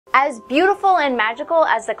As beautiful and magical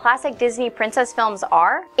as the classic Disney princess films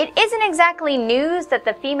are, it isn't exactly news that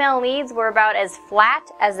the female leads were about as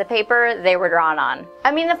flat as the paper they were drawn on.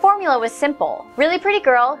 I mean, the formula was simple. Really pretty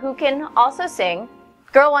girl who can also sing.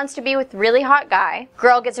 Girl wants to be with really hot guy.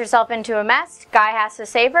 Girl gets herself into a mess, guy has to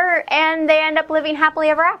save her, and they end up living happily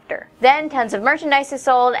ever after. Then tons of merchandise is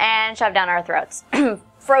sold and shoved down our throats.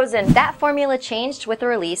 Frozen. That formula changed with the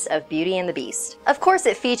release of Beauty and the Beast. Of course,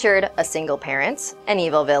 it featured a single parent, an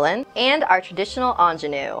evil villain, and our traditional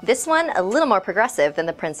ingenue. This one a little more progressive than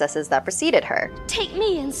the princesses that preceded her. Take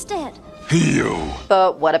me instead.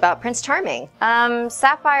 But what about Prince Charming?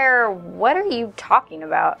 Sapphire, what are you talking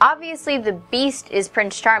about? Obviously the Beast is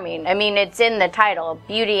Prince Charming. I mean, it's in the title,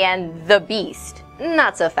 Beauty and the Beast.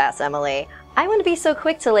 Not so fast, Emily. I wouldn't be so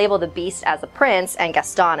quick to label the Beast as a prince and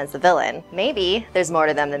Gaston as the villain. Maybe there's more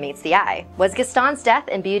to them than meets the eye. Was Gaston's death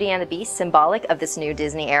in Beauty and the Beast symbolic of this new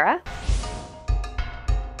Disney era?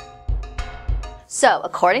 So,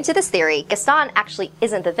 according to this theory, Gaston actually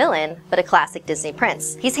isn't the villain, but a classic Disney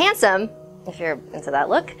prince. He's handsome, if you're into that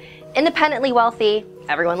look, independently wealthy,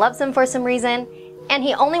 everyone loves him for some reason, and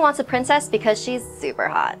he only wants a princess because she's super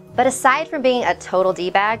hot. But aside from being a total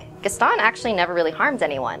D-bag, Gaston actually never really harmed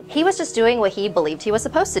anyone. He was just doing what he believed he was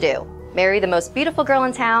supposed to do. Marry the most beautiful girl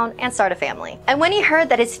in town and start a family. And when he heard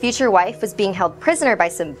that his future wife was being held prisoner by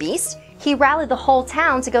some beast, he rallied the whole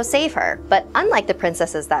town to go save her. But unlike the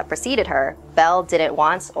princesses that preceded her, Belle didn't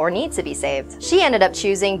want or need to be saved. She ended up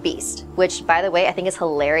choosing Beast, which, by the way, I think is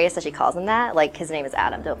hilarious that she calls him that. Like, his name is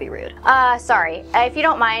Adam, don't be rude. Sorry, if you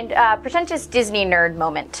don't mind, pretentious Disney nerd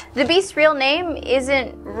moment. The Beast's real name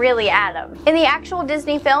isn't really Adam. In the actual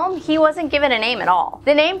Disney film, he wasn't given a name at all.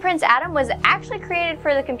 The name Prince Adam was actually created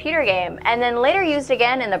for the computer game, and then later used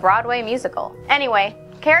again in the Broadway musical. Anyway,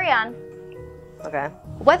 carry on. Okay.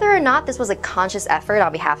 Whether or not this was a conscious effort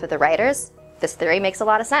on behalf of the writers, this theory makes a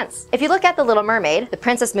lot of sense. If you look at The Little Mermaid, the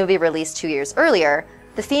princess movie released 2 years earlier,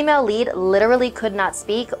 the female lead literally could not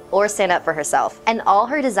speak or stand up for herself, and all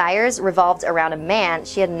her desires revolved around a man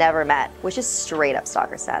she had never met, which is straight up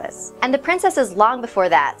stalker status. And the princesses long before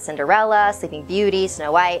that, Cinderella, Sleeping Beauty,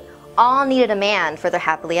 Snow White, all needed a man for their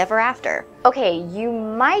happily ever after. Okay, you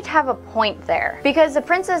might have a point there, because the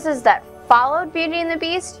princesses that followed Beauty and the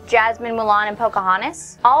Beast, Jasmine, Mulan, and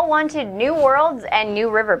Pocahontas, all wanted new worlds and new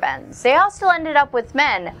river bends. They all still ended up with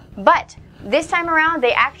men, but this time around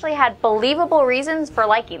they actually had believable reasons for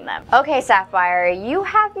liking them. Okay, Sapphire, you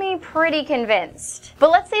have me pretty convinced.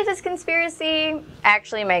 But let's see if this conspiracy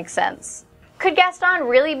actually makes sense. Could Gaston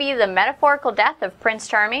really be the metaphorical death of Prince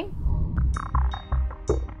Charming?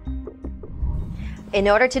 In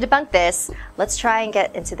order to debunk this, let's try and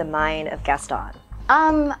get into the mind of Gaston.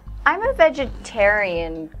 I'm a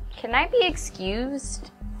vegetarian. Can I be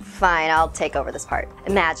excused? Fine, I'll take over this part.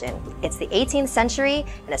 Imagine, it's the 18th century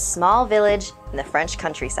in a small village in the French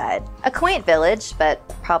countryside. A quaint village, but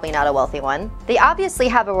probably not a wealthy one. They obviously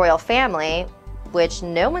have a royal family, which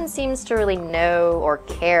no one seems to really know or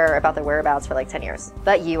care about their whereabouts for like 10 years.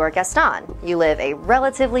 But you are Gaston. You live a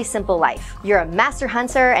relatively simple life. You're a master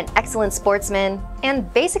hunter, an excellent sportsman,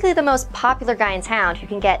 and basically the most popular guy in town who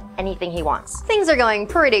can get anything he wants. Things are going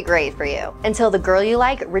pretty great for you, until the girl you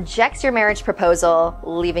like rejects your marriage proposal,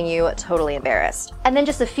 leaving you totally embarrassed. And then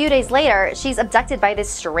just a few days later, she's abducted by this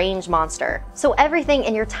strange monster. So everything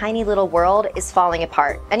in your tiny little world is falling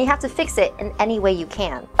apart, and you have to fix it in any way you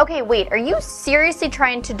can. Okay, wait, are you seriously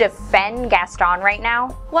trying to defend Gaston right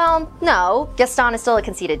now? Well, no. Gaston is still a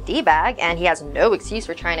conceited D-bag, and he has no excuse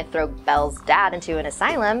for trying to throw Belle's dad into an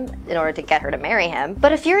asylum in order to get her to marry him.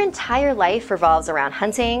 But if your entire life revolves around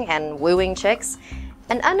hunting and wooing chicks,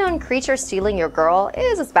 an unknown creature stealing your girl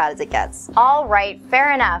is as bad as it gets. Alright,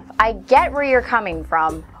 fair enough. I get where you're coming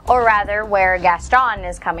from. Or rather, where Gaston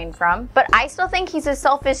is coming from. But I still think he's a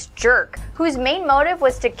selfish jerk, whose main motive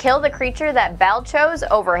was to kill the creature that Belle chose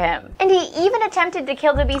over him. And he even attempted to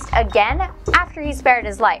kill the Beast again after he spared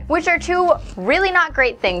his life, which are two really not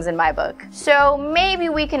great things in my book. So maybe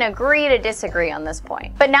we can agree to disagree on this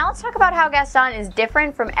point. But now let's talk about how Gaston is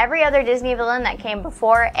different from every other Disney villain that came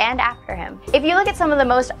before and after him. If you look at some of the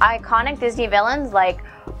most iconic Disney villains like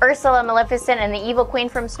Ursula, Maleficent, and the evil queen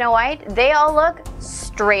from Snow White, they all look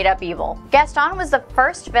straight up evil. Gaston was the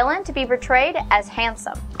first villain to be portrayed as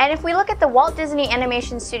handsome. And if we look at the Walt Disney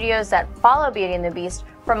Animation Studios that follow Beauty and the Beast,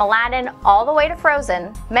 from Aladdin all the way to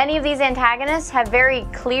Frozen, many of these antagonists have very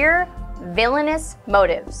clear, villainous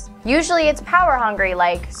motives. Usually it's power hungry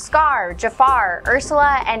like Scar, Jafar,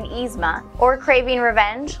 Ursula, and Yzma, or craving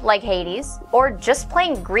revenge like Hades, or just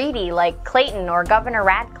plain greedy like Clayton or Governor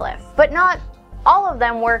Radcliffe. But not all of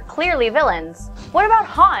them were clearly villains. What about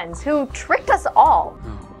Hans, who tricked us all?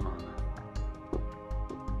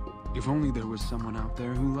 If only there was someone out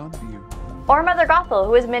there who loved you. Or Mother Gothel,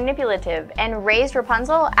 who was manipulative and raised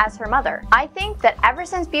Rapunzel as her mother. I think that ever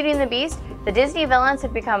since Beauty and the Beast, the Disney villains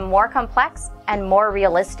have become more complex and more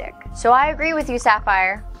realistic. So I agree with you,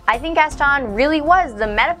 Sapphire. I think Gaston really was the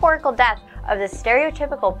metaphorical death of the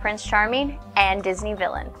stereotypical Prince Charming and Disney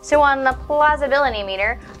villain. So on the plausibility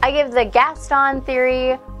meter, I give the Gaston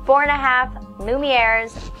theory 4.5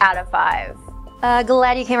 Lumieres out of 5.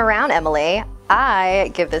 Glad you came around, Emily.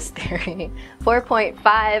 I give this theory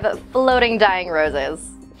 4.5 floating dying roses.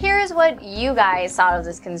 Here's what you guys thought of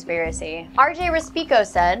this conspiracy. RJ Respico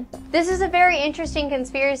said, "This is a very interesting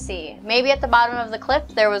conspiracy. Maybe at the bottom of the cliff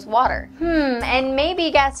there was water. And maybe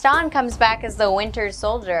Gaston comes back as the Winter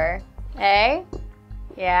Soldier. Eh?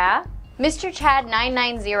 Yeah?" Mr. Chad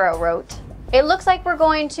 990 wrote, "It looks like we're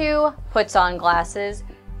going to, puts on glasses,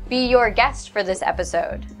 be your guest for this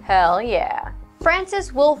episode. Hell yeah."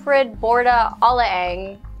 Francis Wilfred Borda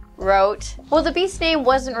Alaeng wrote, "Well, the Beast's name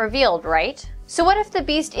wasn't revealed, right? So what if the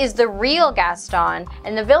Beast is the real Gaston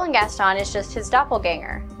and the villain Gaston is just his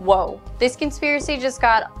doppelganger?" Whoa, this conspiracy just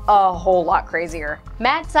got a whole lot crazier.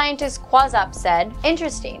 Mad scientist Quazup said,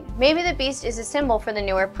 "Interesting, maybe the Beast is a symbol for the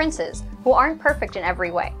newer princes, who aren't perfect in every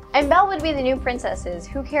way. And Belle would be the new princesses,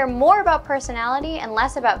 who care more about personality and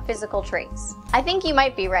less about physical traits." I think you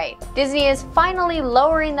might be right. Disney is finally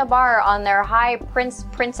lowering the bar on their high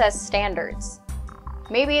prince-princess standards.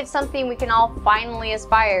 Maybe it's something we can all finally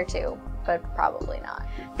aspire to, but probably not.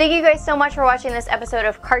 Thank you guys so much for watching this episode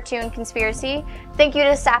of Cartoon Conspiracy. Thank you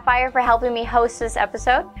to Sapphire for helping me host this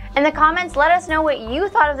episode. In the comments, let us know what you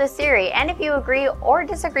thought of this theory and if you agree or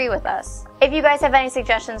disagree with us. If you guys have any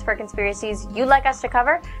suggestions for conspiracies you'd like us to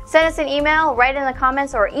cover, send us an email, write in the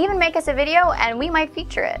comments, or even make us a video and we might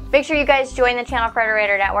feature it. Make sure you guys join the channel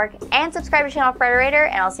Frederator Network and subscribe to channel Frederator,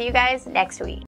 and I'll see you guys next week.